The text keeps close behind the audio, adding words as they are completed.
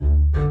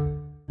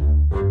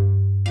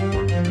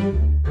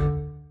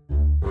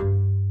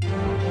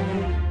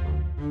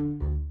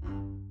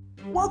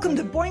Welcome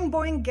to Boing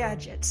Boing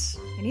Gadgets.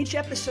 In each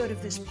episode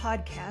of this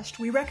podcast,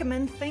 we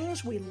recommend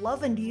things we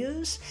love and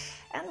use,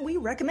 and we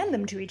recommend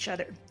them to each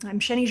other. I'm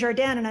Sheni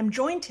Jardin, and I'm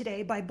joined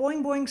today by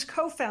Boing Boing's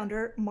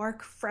co-founder,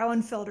 Mark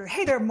Frauenfelder.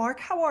 Hey there, Mark.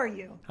 How are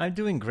you? I'm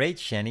doing great,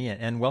 Sheni,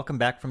 and welcome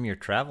back from your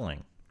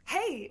traveling.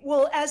 Hey,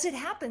 well, as it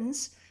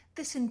happens,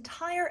 this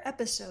entire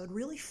episode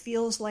really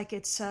feels like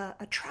it's a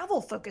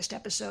travel-focused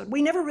episode.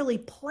 We never really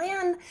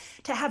plan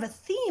to have a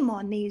theme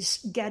on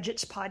these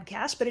Gadgets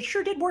podcasts, but it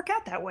sure did work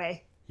out that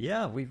way.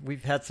 Yeah,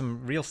 we've had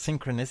some real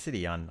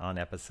synchronicity on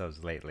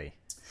episodes lately.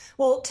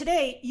 Well,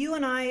 today, you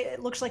and I, it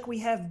looks like we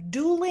have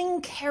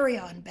dueling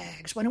carry-on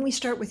bags. Why don't we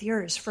start with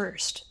yours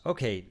first?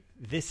 Okay,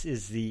 this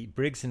is the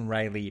Briggs &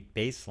 Riley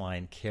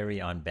Baseline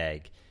carry-on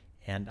bag.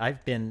 And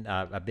I've been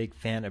a big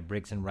fan of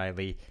Briggs &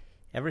 Riley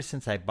ever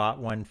since I bought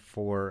one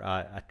for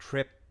a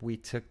trip we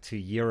took to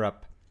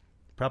Europe,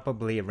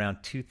 probably around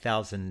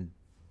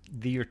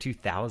the year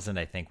 2000,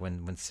 I think,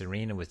 when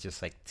Serena was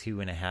just like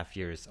 2.5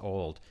 years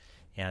old.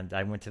 And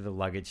I went to the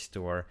luggage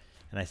store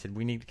and I said,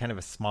 we need kind of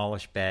a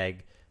smallish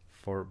bag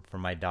for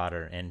my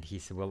daughter. And he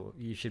said, well,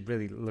 you should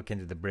really look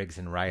into the Briggs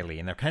 & Riley.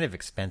 And they're kind of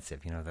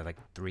expensive. You know, they're like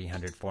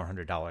 $300, $400.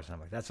 And I'm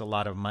like, that's a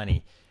lot of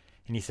money.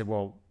 And he said,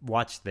 well,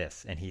 watch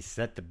this. And he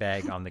set the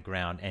bag on the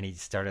ground and he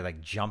started like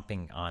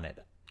jumping on it,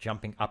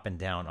 jumping up and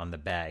down on the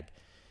bag.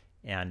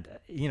 And,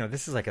 you know,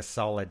 this is like a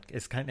solid,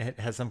 it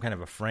has some kind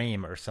of a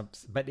frame or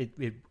something, but it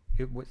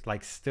was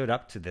like stood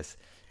up to this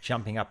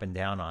jumping up and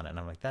down on it. And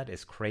I'm like, that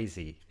is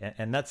crazy.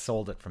 And that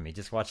sold it for me.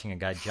 Just watching a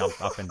guy jump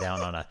up and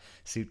down on a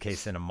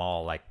suitcase in a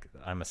mall, like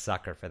I'm a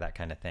sucker for that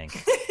kind of thing.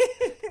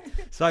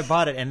 So I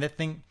bought it and the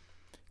thing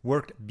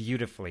worked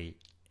beautifully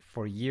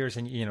for years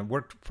and, you know,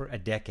 worked for a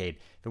decade.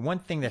 The one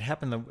thing that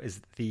happened though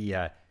is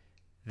the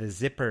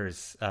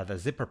zippers, the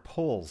zipper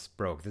pulls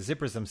broke. The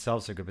zippers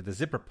themselves are good, but the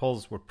zipper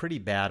pulls were pretty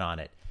bad on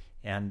it.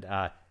 And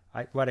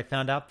what I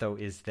found out though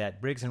is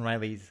that Briggs &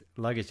 Riley's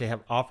luggage, they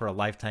offer a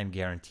lifetime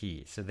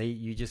guarantee. So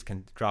you just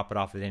can drop it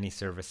off at any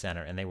service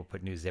center and they will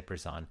put new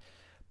zippers on.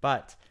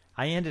 But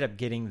I ended up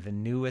getting the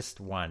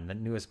newest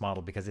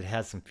model, because it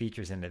has some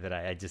features in it that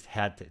I just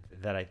had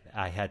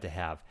to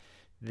have.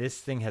 This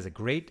thing has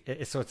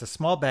so it's a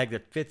small bag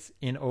that fits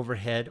in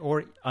overhead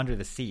or under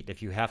the seat.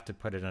 If you have to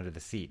put it under the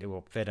seat, it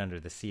will fit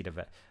under the seat of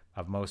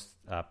most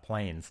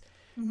planes.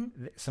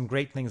 Mm-hmm. Some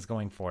great things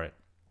going for it.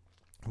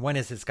 One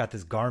is it's got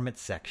this garment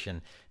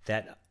section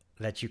that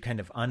you kind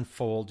of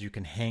unfold. You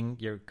can hang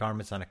your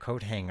garments on a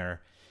coat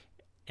hanger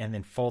and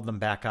then fold them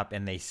back up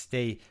and they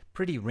stay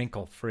pretty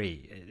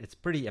wrinkle-free. It's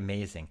pretty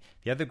amazing.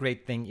 The other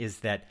great thing is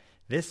that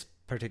this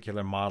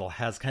particular model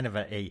has kind of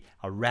a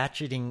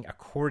ratcheting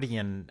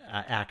accordion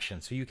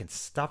action. So you can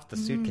stuff the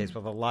suitcase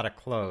with a lot of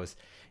clothes.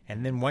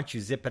 And then once you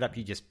zip it up,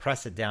 you just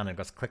press it down and it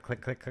goes click,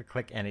 click, click, click,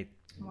 click. And it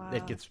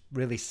gets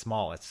really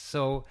small. It's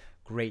so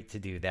great to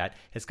do that.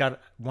 It's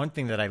got one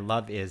thing that I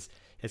love is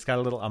it's got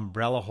a little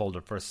umbrella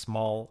holder for a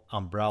small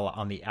umbrella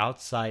on the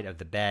outside of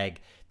the bag,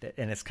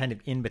 and it's kind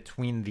of in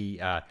between the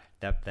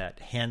that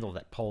handle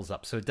that pulls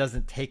up, so it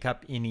doesn't take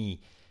up any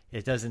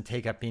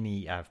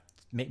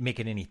make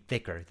it any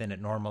thicker than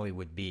it normally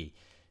would be.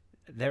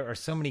 There are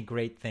so many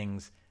great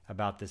things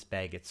about this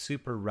bag. It's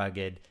super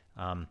rugged,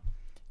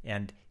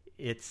 and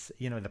it's,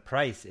 you know, the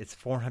price, it's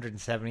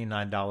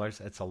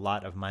 $479. It's a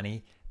lot of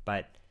money,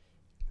 but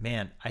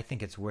man, I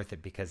think it's worth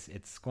it because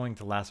it's going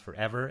to last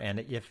forever. And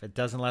if it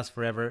doesn't last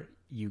forever,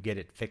 you get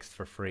it fixed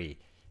for free.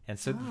 And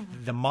so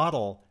the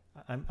model,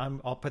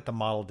 I'll put the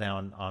model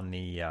down on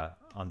the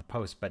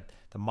post, but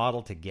the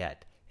model to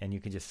get, and you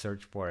can just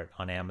search for it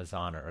on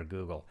Amazon or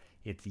Google.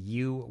 It's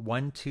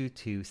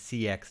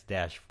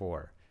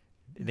U122CX-4.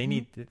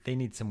 They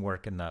need some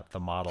work in the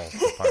model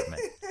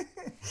department.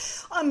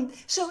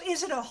 So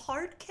is it a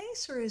hard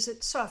case or is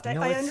it soft?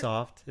 No, it's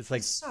soft. It's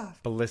like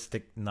soft.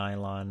 Ballistic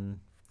nylon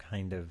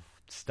kind of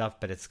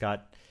stuff, but it's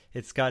got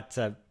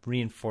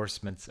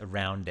reinforcements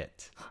around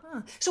it.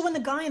 Huh. So when the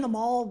guy in the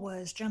mall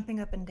was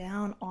jumping up and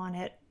down on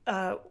it,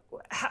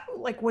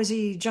 was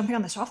he jumping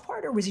on the soft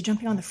part or was he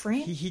jumping on the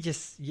frame?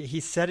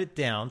 He set it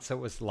down so it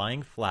was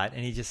lying flat,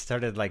 and he just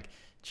started like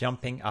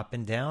jumping up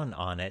and down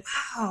on it.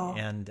 Wow.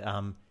 And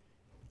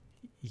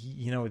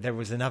you know, there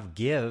was enough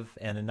give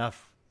and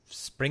enough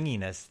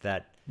springiness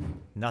that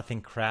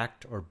nothing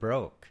cracked or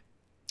broke.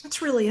 That's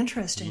really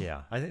interesting.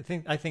 Yeah, I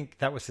think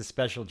that was his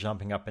special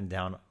jumping up and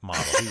down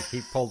model.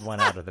 He pulled one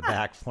out of the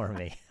back for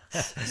me.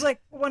 It's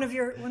like one of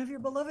your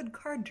beloved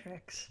card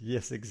tricks.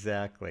 Yes,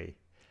 exactly.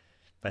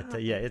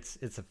 But yeah,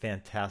 it's a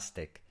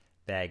fantastic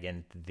bag,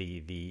 and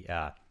the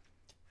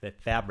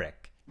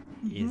fabric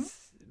is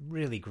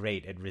really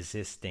great at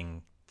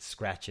resisting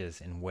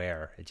scratches and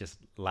wear. It just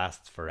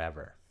lasts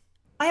forever.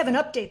 I have an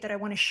update that I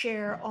want to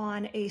share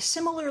on a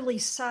similarly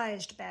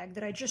sized bag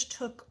that I just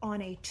took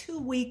on a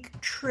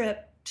 2-week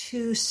trip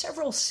to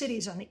several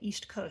cities on the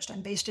East Coast.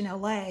 I'm based in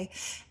LA,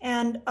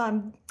 and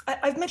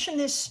I've mentioned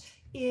this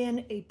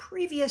in a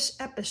previous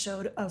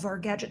episode of our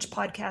Gadgets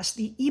podcast,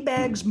 the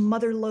eBags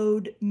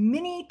Motherload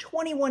Mini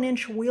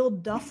 21-inch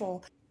wheeled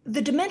duffel.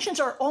 The dimensions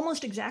are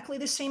almost exactly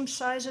the same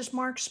size as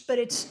Mark's, but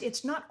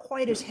it's not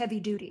quite as heavy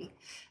duty.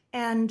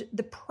 And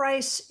the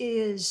price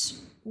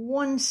is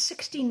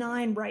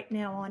 $169 right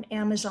now on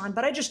Amazon.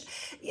 But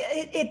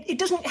it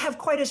doesn't have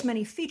quite as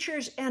many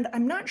features, and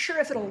I'm not sure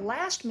if it'll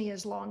last me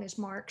as long as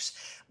Mark's,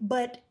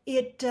 but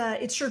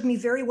it served me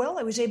very well.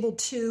 I was able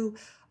to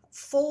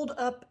fold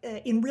up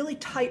in really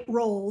tight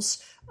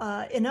rolls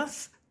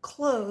enough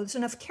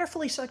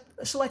carefully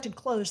selected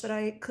clothes that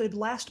I could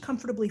last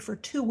comfortably for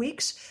 2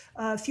 weeks,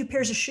 a few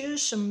pairs of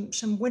shoes,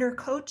 some winter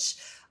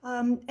coats.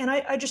 And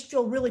I just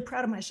feel really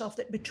proud of myself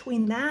that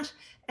between that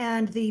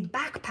and the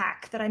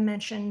backpack that I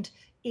mentioned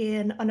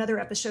in another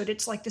episode,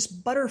 it's like this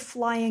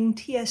butterflying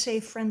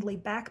TSA-friendly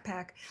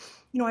backpack.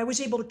 I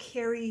was able to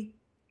carry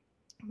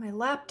my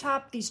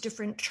laptop, these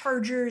different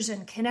chargers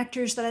and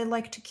connectors that I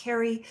like to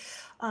carry,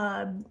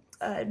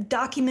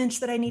 documents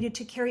that I needed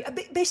to carry.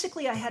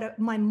 Basically, I had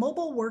my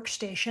mobile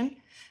workstation,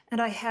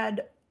 and I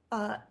had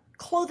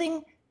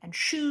clothing and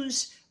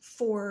shoes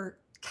for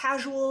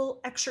casual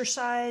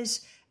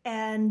exercise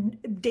and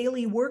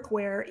daily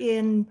workwear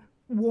in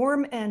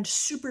warm and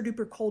super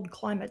duper cold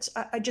climates.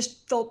 I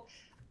just felt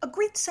a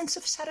great sense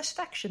of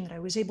satisfaction that I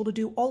was able to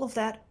do all of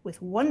that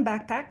with one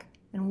backpack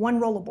and one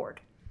rollerboard.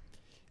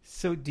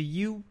 So do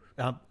you,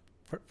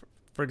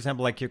 for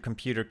example, like your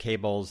computer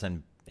cables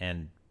and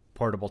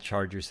portable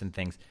chargers and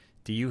things,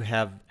 do you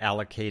have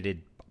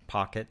allocated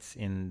pockets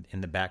in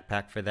the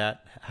backpack for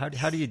that? How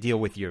do you deal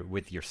with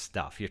your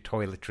stuff, your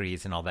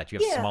toiletries and all that? Do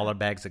you have smaller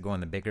bags that go in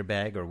the bigger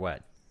bag, or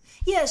what?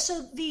 Yeah,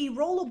 so the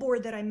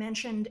rollerboard that I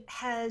mentioned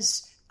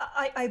has,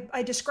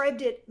 I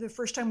described it the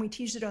first time we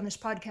teased it on this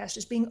podcast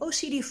as being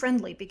OCD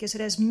friendly because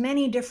it has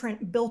many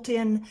different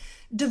built-in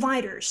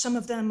dividers. Some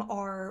of them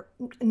are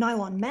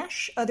nylon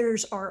mesh,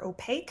 others are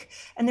opaque,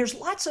 and there's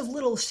lots of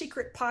little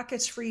secret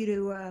pockets for you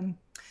to,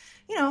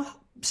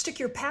 stick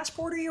your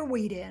passport or your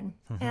weed in.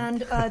 Mm-hmm.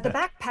 And the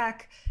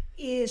backpack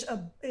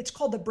it's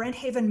called the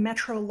Brenthaven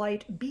Metro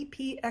Light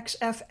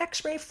BPXF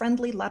X-ray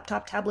friendly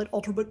laptop tablet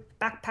ultrabook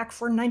backpack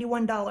for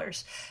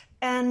 $91.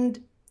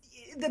 And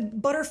the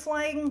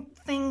butterflying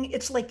thing,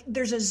 it's like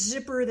there's a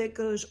zipper that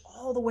goes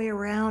all the way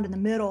around in the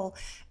middle,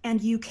 and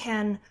you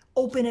can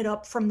open it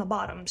up from the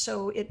bottom.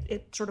 So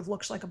it sort of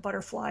looks like a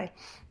butterfly.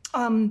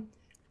 To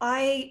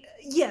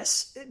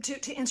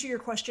answer your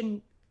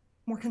question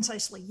more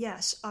concisely,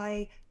 yes,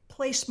 I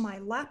place my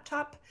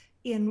laptop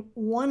in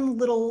one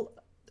little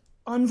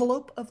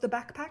envelope of the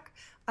backpack.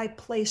 I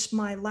place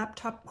my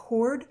laptop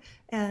cord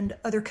and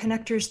other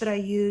connectors that I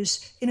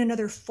use in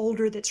another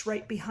folder that's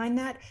right behind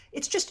that.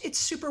 It's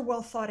super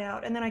well thought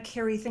out. And then I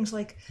carry things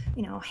like,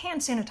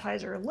 hand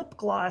sanitizer, lip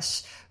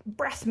gloss,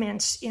 breath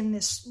mints in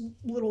this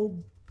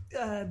little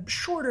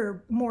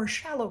shorter, more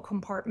shallow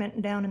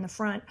compartment down in the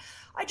front.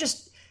 I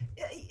guess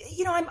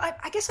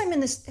I'm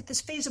at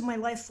this phase of my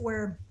life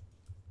where,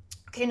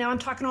 okay, now I'm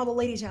talking to all the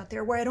ladies out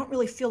there, where I don't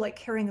really feel like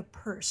carrying a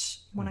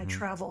purse when I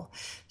travel.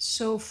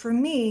 So for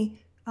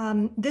me,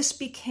 this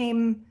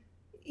became,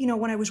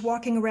 when I was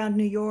walking around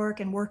New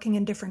York and working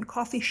in different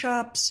coffee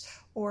shops,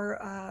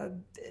 or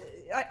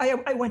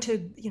I went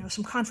to,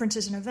 some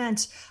conferences and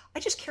events, I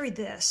just carried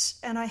this.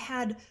 And I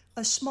had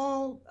a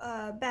small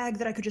bag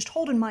that I could just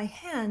hold in my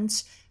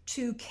hands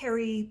to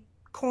carry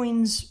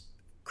coins,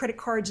 credit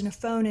cards, and a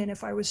phone in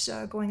if I was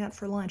going out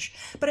for lunch.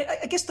 But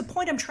I guess the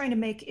point I'm trying to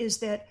make is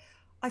that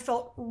I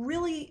felt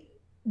really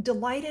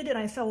delighted, and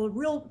I felt a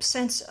real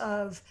sense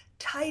of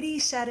tidy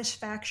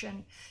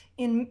satisfaction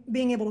in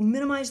being able to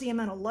minimize the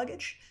amount of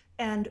luggage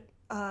and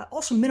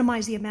also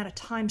minimize the amount of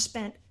time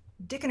spent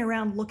dicking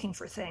around looking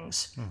for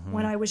things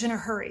when I was in a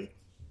hurry.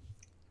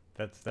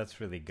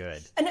 That's really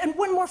good. And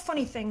one more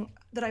funny thing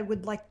that I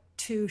would like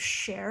to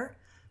share.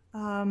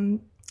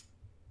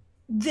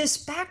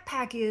 This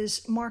backpack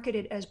is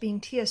marketed as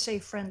being TSA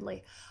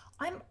friendly.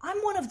 I'm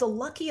one of the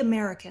lucky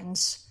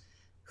Americans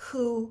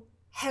who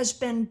has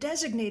been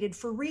designated,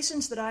 for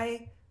reasons that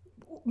I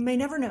may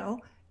never know,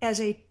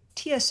 as a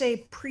TSA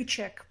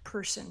pre-check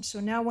person. So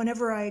now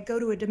whenever I go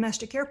to a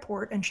domestic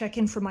airport and check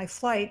in for my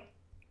flight,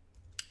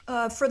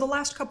 for the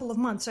last couple of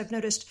months, I've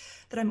noticed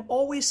that I'm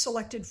always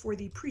selected for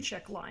the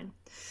pre-check line.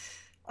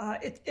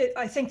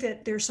 I think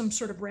that there's some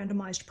sort of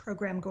randomized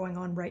program going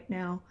on right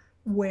now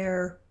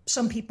where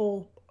some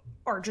people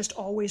are just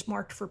always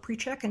marked for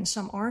pre-check and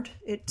some aren't.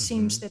 It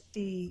seems that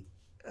the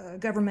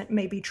government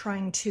may be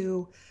trying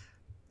to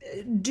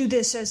do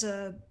this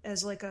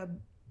as like a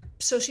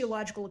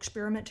sociological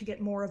experiment to get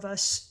more of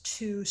us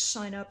to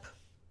sign up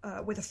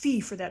with a fee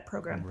for that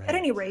program. Right. At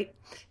any rate,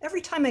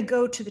 every time I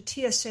go to the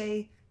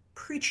TSA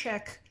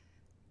pre-check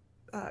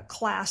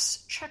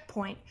class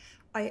checkpoint,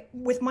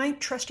 with my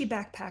trusty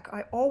backpack,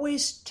 I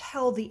always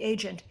tell the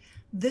agent,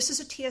 this is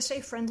a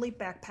TSA-friendly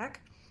backpack.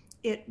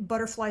 It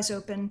butterflies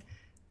open.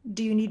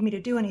 Do you need me to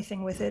do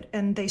anything with it?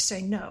 And they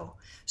say no.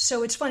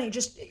 So it's funny,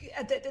 just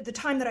at the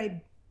time that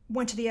I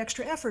went to the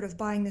extra effort of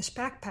buying this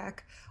backpack,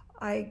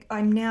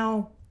 I'm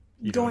now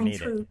going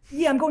through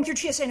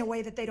TSA in a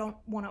way that they don't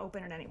want to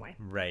open it anyway.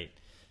 Right.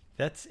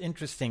 That's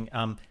interesting.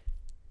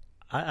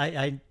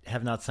 I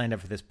have not signed up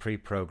for this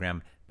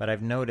pre-program, but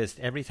I've noticed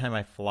every time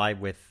I fly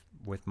with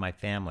my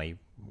family,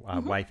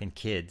 wife and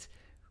kids,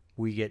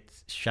 we get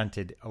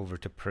shunted over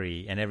to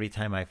pre, and every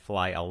time I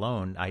fly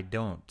alone, I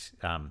don't.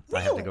 I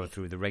have to go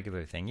through the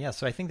regular thing. Yeah,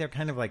 so I think they're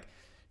kind of like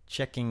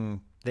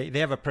checking. They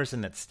have a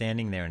person that's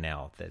standing there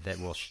now that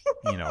will,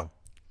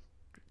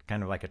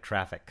 kind of like a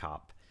traffic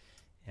cop.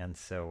 And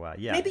so,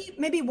 yeah.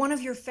 Maybe one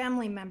of your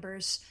family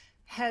members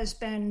has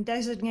been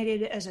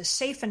designated as a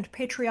safe and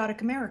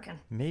patriotic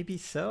American. Maybe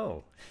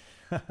so.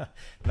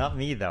 Not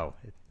me, though.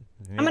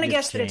 Maybe I'm going to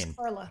guess Jane. that it's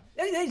Carla.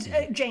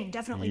 Jane,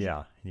 definitely.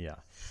 Yeah.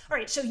 All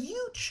right, so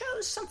you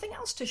chose something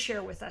else to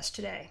share with us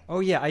today.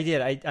 Oh, yeah, I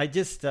did. I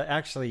just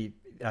actually,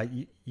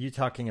 you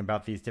talking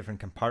about these different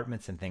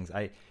compartments and things,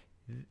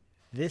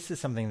 this is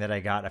something that I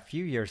got a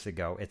few years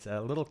ago. It's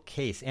a little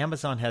case.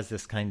 Amazon has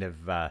this kind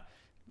of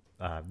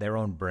their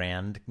own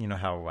brand. You know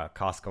how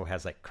Costco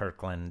has like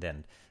Kirkland,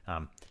 and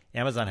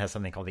Amazon has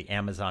something called the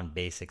Amazon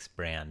Basics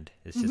brand.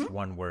 It's just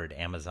one word,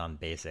 Amazon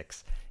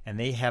Basics. And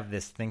they have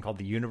this thing called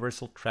the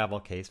Universal Travel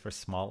Case for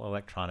Small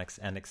Electronics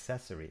and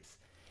Accessories.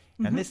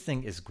 And this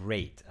thing is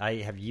great. I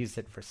have used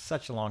it for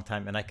such a long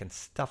time, and I can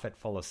stuff it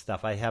full of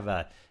stuff. I have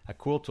a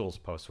Cool Tools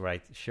post where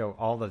I show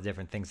all the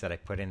different things that I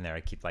put in there. I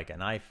keep like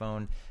an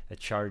iPhone, a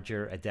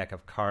charger, a deck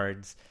of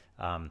cards,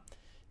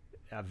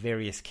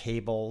 various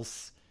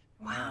cables,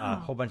 a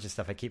whole bunch of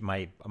stuff. I keep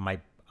my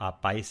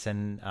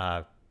Bison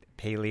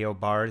paleo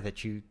bar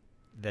that you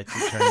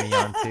turned me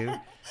on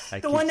to.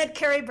 One that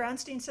Carrie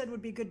Brownstein said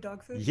would be good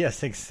dog food?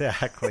 Yes,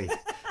 exactly.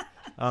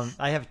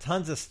 I have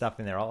tons of stuff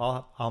in there.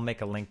 I'll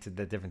make a link to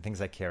the different things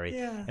I carry.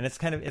 Yeah. And it's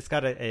kind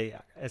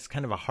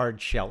of a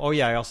hard shell. Oh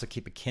yeah, I also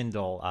keep a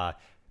Kindle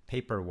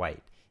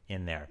Paperwhite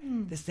in there.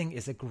 This thing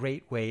is a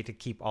great way to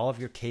keep all of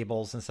your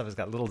cables and stuff. It's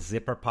got little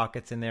zipper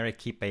pockets in there. I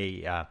keep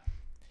a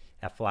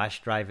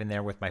flash drive in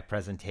there with my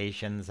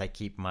presentations. I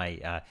keep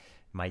my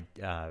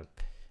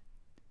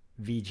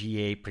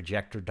VGA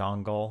projector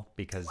dongle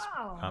because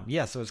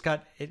so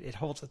it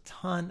holds a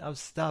ton of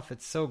stuff.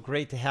 It's so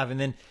great to have. And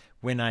then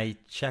when I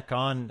check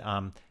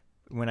on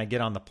when I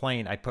get on the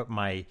plane, I put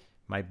my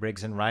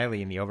Briggs and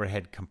Riley in the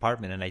overhead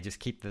compartment, and I just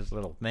keep this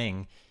little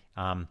thing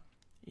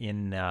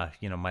in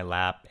my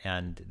lap,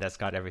 and that's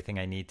got everything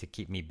I need to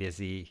keep me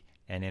busy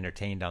and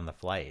entertained on the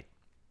flight.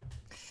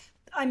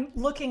 I'm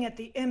looking at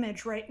the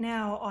image right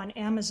now on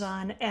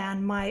Amazon,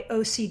 and my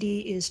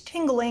OCD is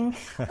tingling.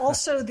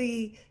 Also,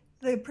 the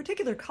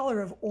particular color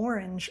of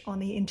orange on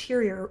the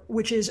interior,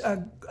 which is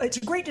it's a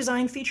great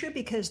design feature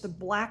because the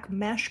black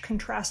mesh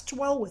contrasts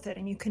well with it,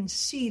 and you can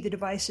see the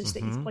devices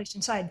that you've placed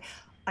inside.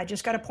 I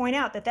just got to point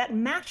out that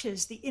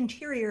matches the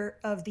interior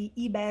of the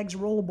eBags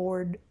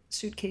rollerboard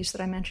suitcase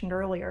that I mentioned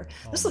earlier.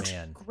 This looks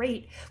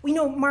great. We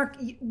know, Mark,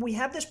 we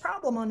have this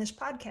problem on this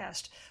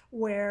podcast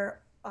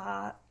where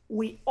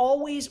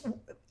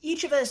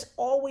each of us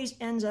always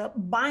ends up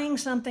buying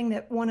something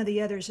that one of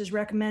the others has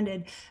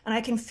recommended, and I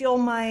can feel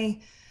my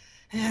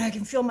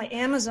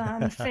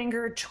Amazon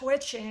finger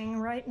twitching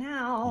right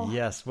now.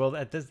 Yes, well,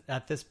 at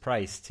this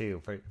price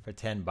too, for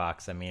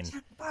 $10, I mean,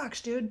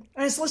 $10, dude,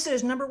 and it's listed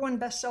as #1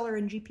 bestseller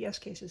in GPS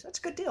cases. That's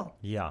a good deal.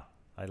 Yeah,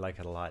 I like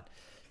it a lot.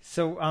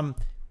 So,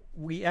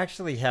 we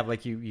actually have,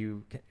 like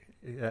you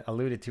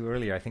alluded to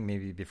earlier, I think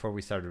maybe before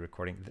we started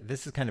recording,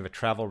 this is kind of a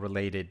travel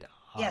related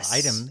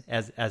item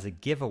as a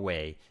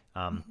giveaway,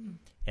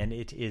 and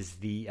it is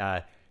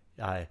the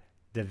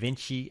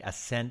DaVinci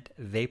Ascent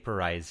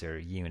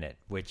Vaporizer unit,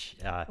 which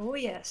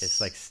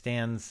it's like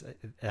stands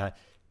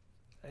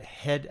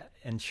head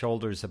and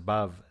shoulders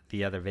above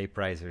the other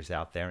vaporizers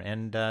out there,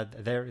 and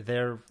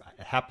they're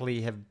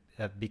happily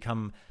have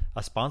become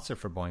a sponsor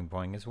for Boing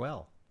Boing as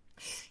well.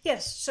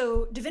 Yes,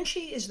 so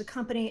DaVinci is the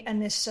company,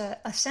 and this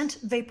Ascent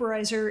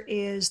Vaporizer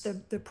is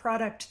the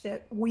product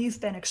that we've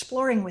been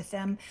exploring with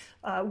them.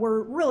 We're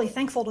really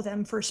thankful to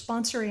them for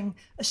sponsoring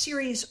a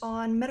series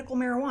on medical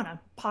marijuana,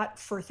 pot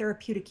for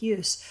therapeutic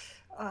use.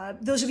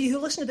 Those of you who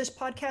listen to this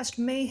podcast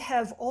may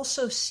have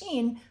also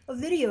seen a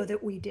video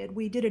that we did.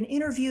 We did an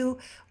interview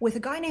with a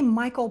guy named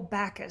Michael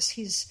Backus.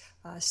 He's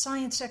a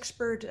science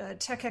expert, a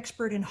tech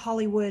expert in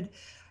Hollywood,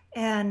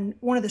 and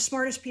one of the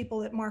smartest people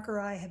that Mark or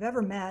I have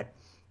ever met.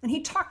 And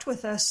he talked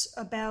with us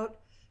about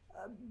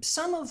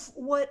some of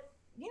what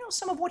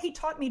he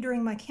taught me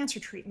during my cancer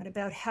treatment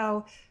about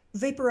how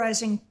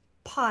vaporizing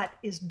pot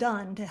is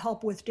done to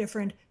help with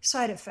different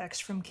side effects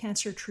from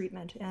cancer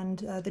treatment and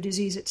the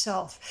disease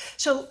itself.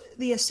 So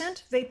the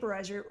Ascent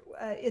Vaporizer,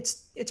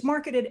 it's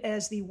marketed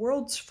as the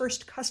world's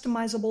first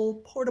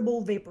customizable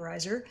portable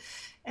vaporizer,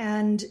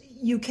 and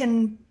you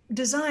can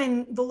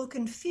design the look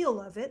and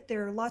feel of it.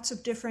 There are lots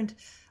of different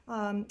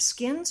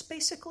skins,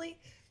 basically.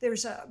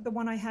 There's the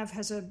one I have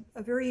has a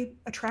very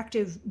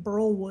attractive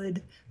burl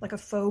wood, like a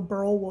faux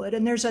burl wood,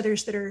 and there's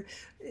others that are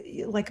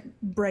like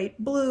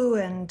bright blue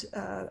and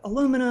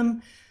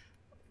aluminum.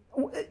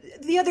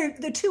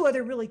 The two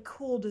other really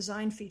cool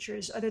design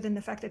features, other than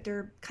the fact that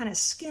they're kind of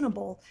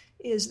skinnable,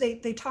 is they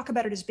talk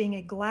about it as being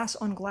a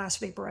glass-on-glass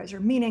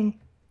vaporizer, meaning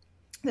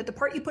that the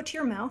part you put to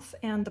your mouth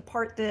and the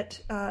part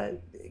that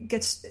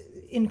gets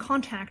in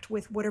contact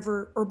with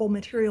whatever herbal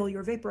material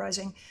you're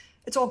vaporizing,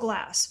 it's all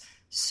glass.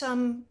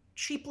 Some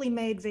cheaply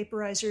made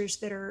vaporizers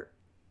that are,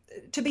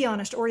 to be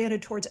honest,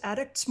 oriented towards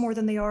addicts more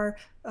than they are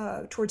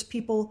towards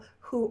people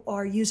who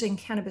are using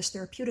cannabis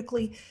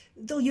therapeutically.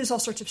 They'll use all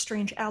sorts of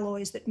strange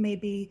alloys that may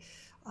be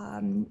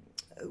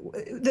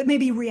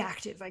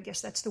reactive, I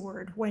guess that's the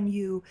word, when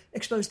you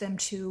expose them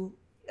to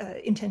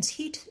intense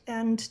heat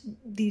and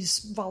these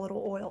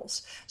volatile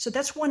oils. So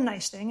that's one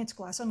nice thing. It's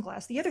glass on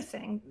glass. The other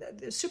thing,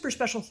 the super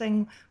special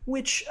thing,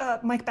 which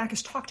Mike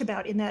Backus talked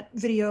about in that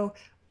video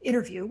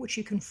interview, which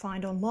you can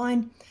find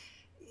online,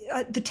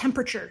 the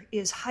temperature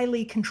is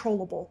highly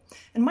controllable.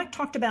 And Mike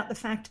talked about the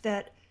fact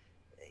that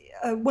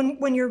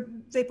when you're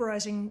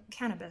vaporizing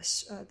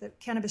cannabis, the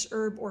cannabis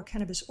herb or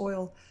cannabis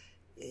oil,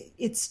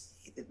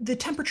 the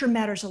temperature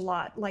matters a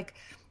lot. Like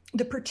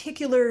the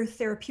particular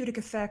therapeutic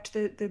effect,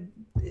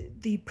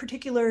 the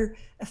particular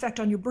effect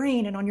on your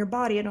brain and on your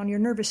body and on your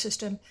nervous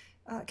system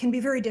can be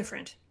very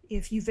different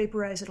if you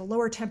vaporize at a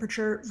lower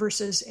temperature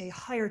versus a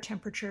higher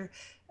temperature.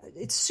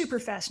 It's super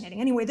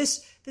fascinating. Anyway,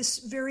 this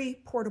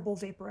very portable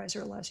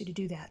vaporizer allows you to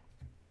do that.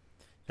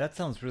 That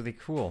sounds really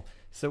cool.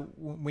 So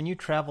when you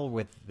travel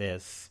with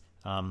this,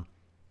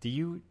 do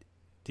you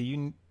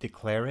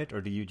declare it,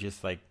 or do you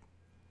just like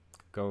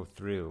go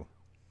through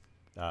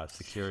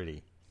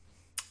security?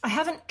 I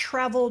haven't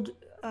traveled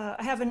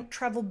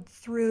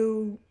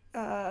through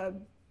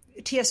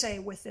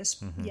TSA with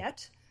this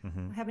yet.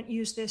 I haven't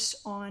used this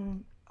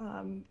on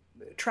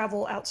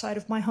travel outside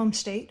of my home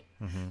state,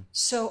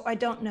 so I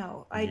don't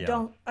know. I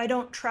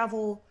don't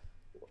travel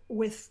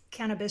with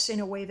cannabis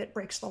in a way that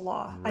breaks the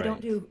law. Right.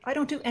 I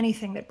don't do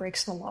anything that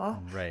breaks the law.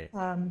 Right.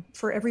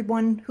 For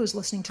everyone who's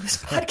listening to this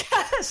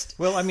podcast.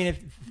 Well, I mean, if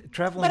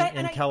traveling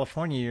in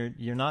California,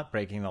 you're not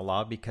breaking the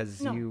law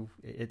because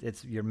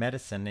it's your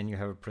medicine and you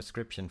have a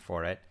prescription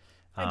for it.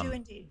 I do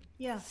indeed.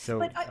 Yeah. So,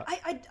 but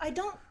I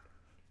don't.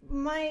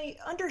 My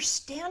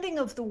understanding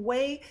of the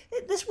way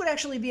this would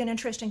actually be an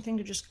interesting thing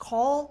to just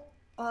call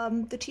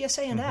the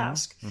TSA and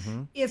ask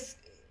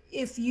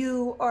if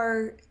you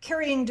are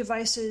carrying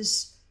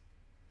devices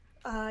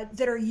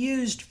that are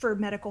used for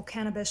medical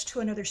cannabis to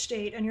another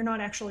state, and you're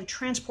not actually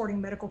transporting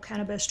medical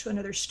cannabis to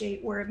another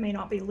state where it may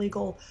not be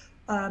legal.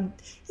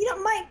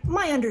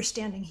 My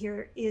understanding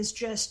here is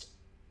just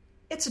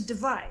it's a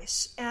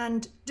device,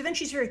 and Da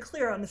Vinci's very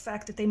clear on the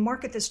fact that they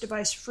market this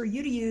device for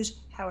you to use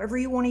however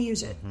you want to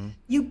use it.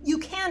 You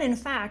can, in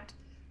fact,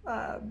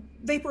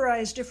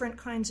 vaporize different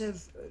kinds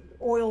of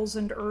oils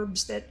and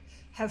herbs that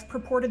have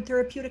purported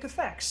therapeutic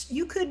effects.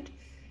 You could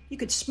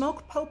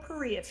smoke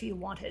potpourri if you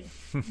wanted.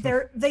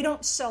 They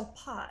don't sell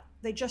pot.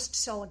 They just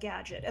sell a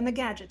gadget. And the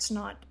gadget's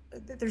not,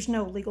 there's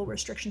no legal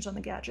restrictions on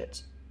the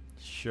gadgets.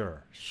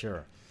 Sure.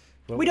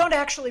 Well, we don't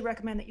actually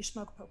recommend that you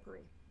smoke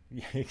potpourri.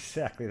 Yeah,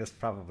 exactly. That's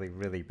probably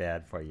really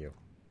bad for you.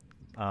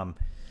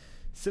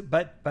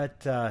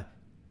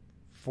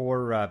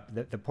 For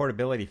the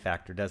portability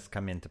factor does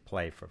come into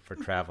play for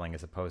traveling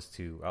as opposed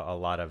to a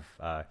lot of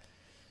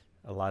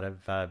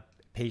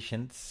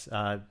patients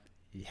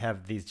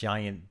have these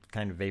giant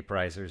kind of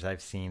vaporizers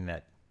I've seen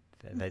that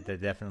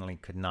definitely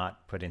could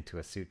not put into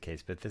a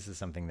suitcase, but this is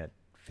something that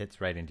fits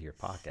right into your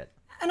pocket.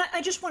 And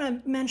I just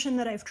want to mention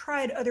that I've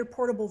tried other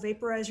portable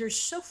vaporizers.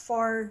 So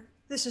far,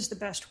 this is the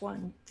best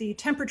one. The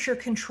temperature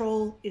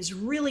control is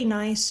really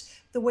nice.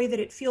 The way that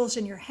it feels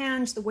in your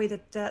hands, the way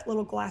that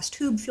little glass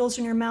tube feels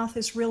in your mouth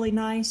is really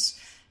nice.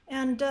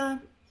 And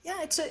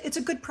it's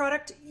a good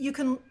product. You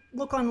can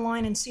look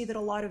online and see that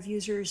a lot of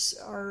users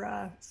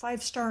are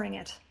 5-starring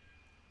it.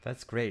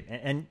 That's great.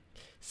 And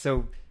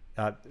so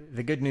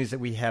the good news that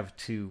we have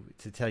to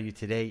tell you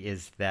today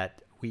is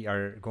that we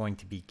are going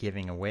to be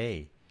giving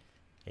away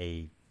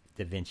a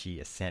Da Vinci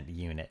Ascent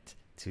unit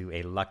to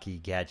a lucky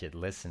gadget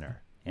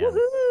listener. And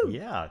woohoo!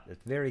 Yeah,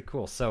 it's very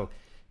cool. So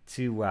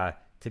to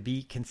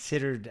be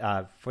considered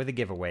for the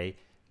giveaway,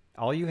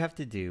 all you have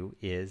to do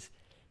is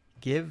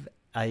give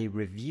a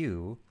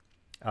review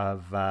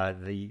of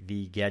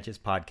the Gadgets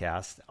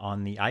podcast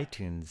on the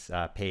iTunes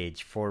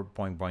page for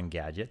Boing Boing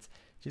Gadgets.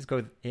 Just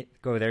go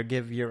there,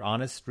 give your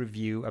honest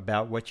review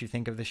about what you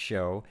think of the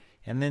show,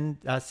 and then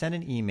send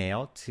an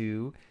email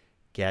to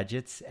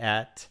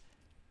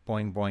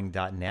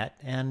gadgets@boingboing.net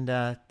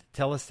and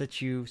tell us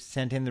that you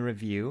sent in the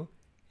review,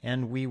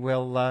 and we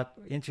will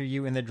enter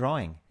you in the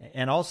drawing.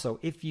 And also,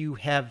 if you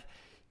have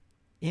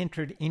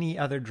entered any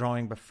other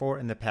drawing before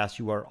in the past,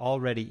 you are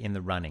already in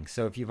the running.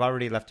 So if you've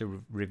already left a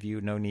review,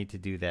 no need to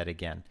do that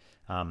again.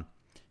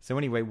 So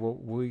anyway,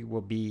 we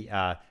will be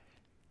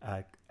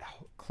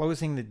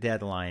closing the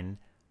deadline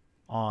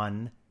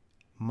on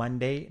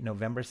Monday,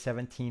 November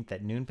 17th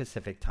at noon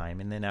Pacific time.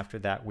 And then after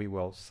that, we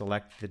will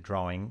select the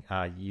drawing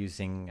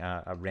using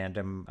a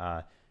random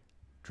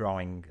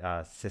drawing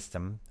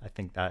system. I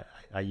think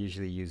I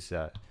usually use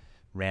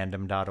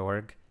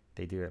random.org.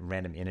 They do a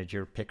random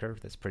integer picker.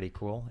 That's pretty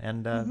cool.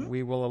 And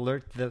we will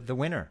alert the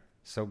winner.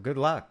 So good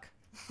luck.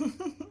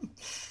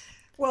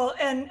 Well,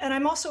 and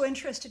I'm also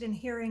interested in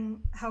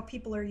hearing how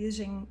people are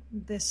using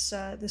this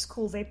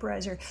cool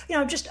vaporizer.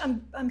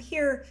 I'm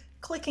here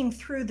clicking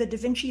through the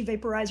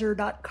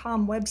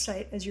DaVinciVaporizer.com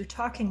website as you're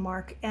talking,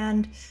 Mark,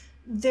 and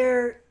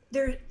I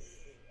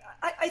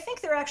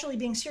think they're actually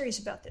being serious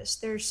about this.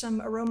 There's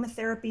some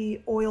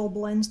aromatherapy oil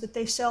blends that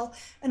they sell,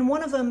 and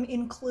one of them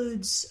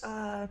includes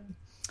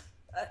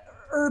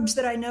herbs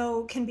that I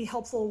know can be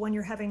helpful when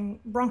you're having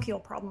bronchial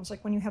problems,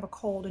 like when you have a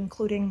cold,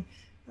 including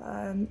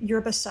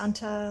yerba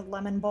santa,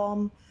 lemon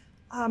balm.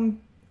 I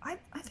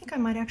think I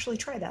might actually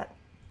try that.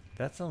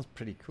 That sounds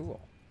pretty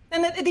cool.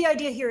 And the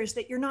idea here is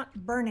that you're not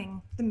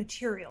burning the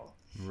material.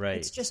 Right.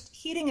 It's just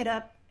heating it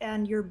up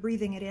and you're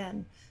breathing it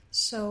in.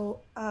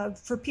 So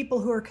for people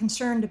who are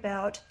concerned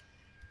about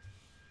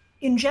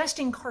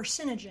ingesting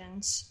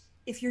carcinogens,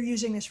 if you're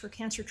using this for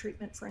cancer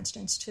treatment, for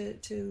instance,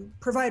 to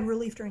provide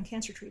relief during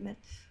cancer treatment,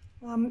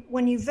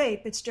 when you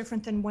vape, it's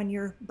different than when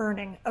you're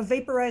burning. A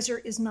vaporizer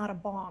is not a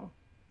bong.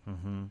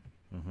 Mm-hmm.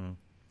 Mm-hmm.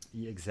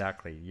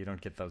 Exactly. You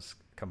don't get those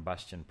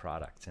combustion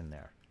products in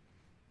there.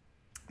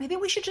 Maybe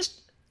we should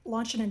just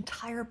launch an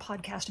entire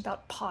podcast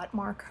about pot,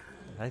 Mark.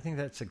 I think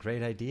that's a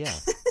great idea.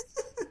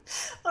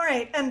 All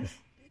right. And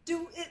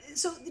do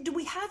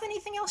we have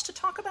anything else to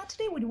talk about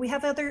today? Do we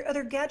have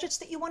other gadgets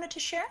that you wanted to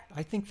share?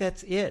 I think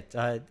that's it.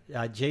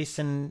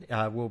 Jason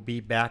will be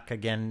back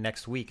again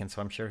next week, and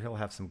so I'm sure he'll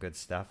have some good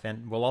stuff.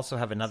 And we'll also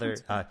have another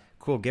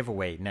cool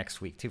giveaway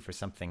next week, too, for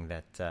something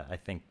that I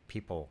think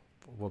people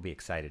will be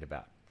excited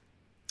about.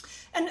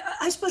 And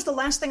I suppose the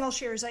last thing I'll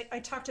share is I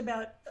talked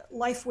about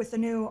life with the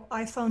new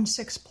iPhone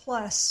 6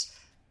 Plus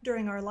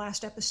during our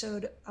last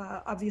episode.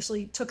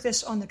 Obviously took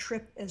this on the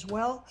trip as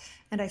well,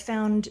 and I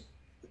found,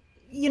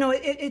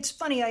 it's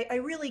funny, I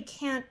really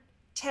can't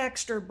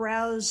text or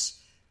browse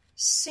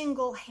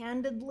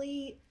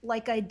single-handedly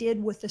like I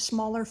did with the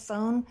smaller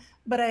phone,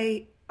 but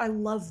I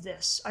love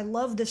this. I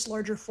love this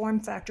larger form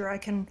factor. I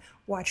can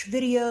watch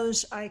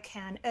videos, I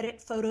can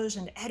edit photos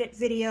and edit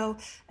video,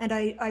 and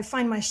I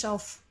find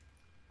myself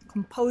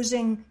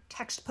composing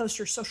text posts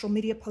or social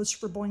media posts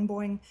for Boing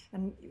Boing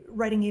and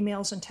writing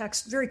emails and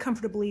text very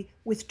comfortably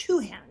with two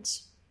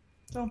hands.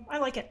 So I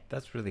like it.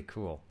 That's really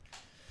cool.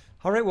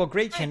 All right, well,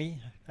 great, Jenny.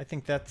 I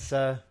think that's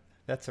a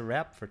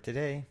wrap for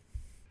today.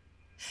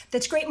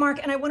 That's great, Mark.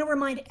 And I want to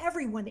remind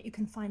everyone that you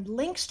can find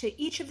links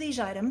to each of these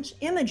items,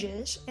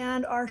 images,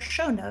 and our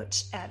show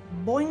notes at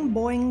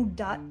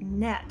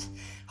boingboing.net.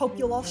 Hope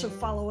you'll also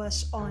follow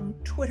us on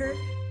Twitter,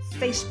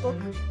 Facebook,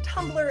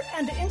 Tumblr,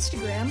 and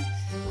Instagram.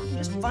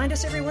 Just find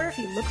us everywhere if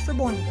you look for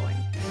Boing Boing.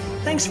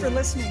 Thanks for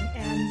listening,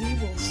 and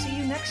we will see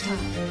you next time.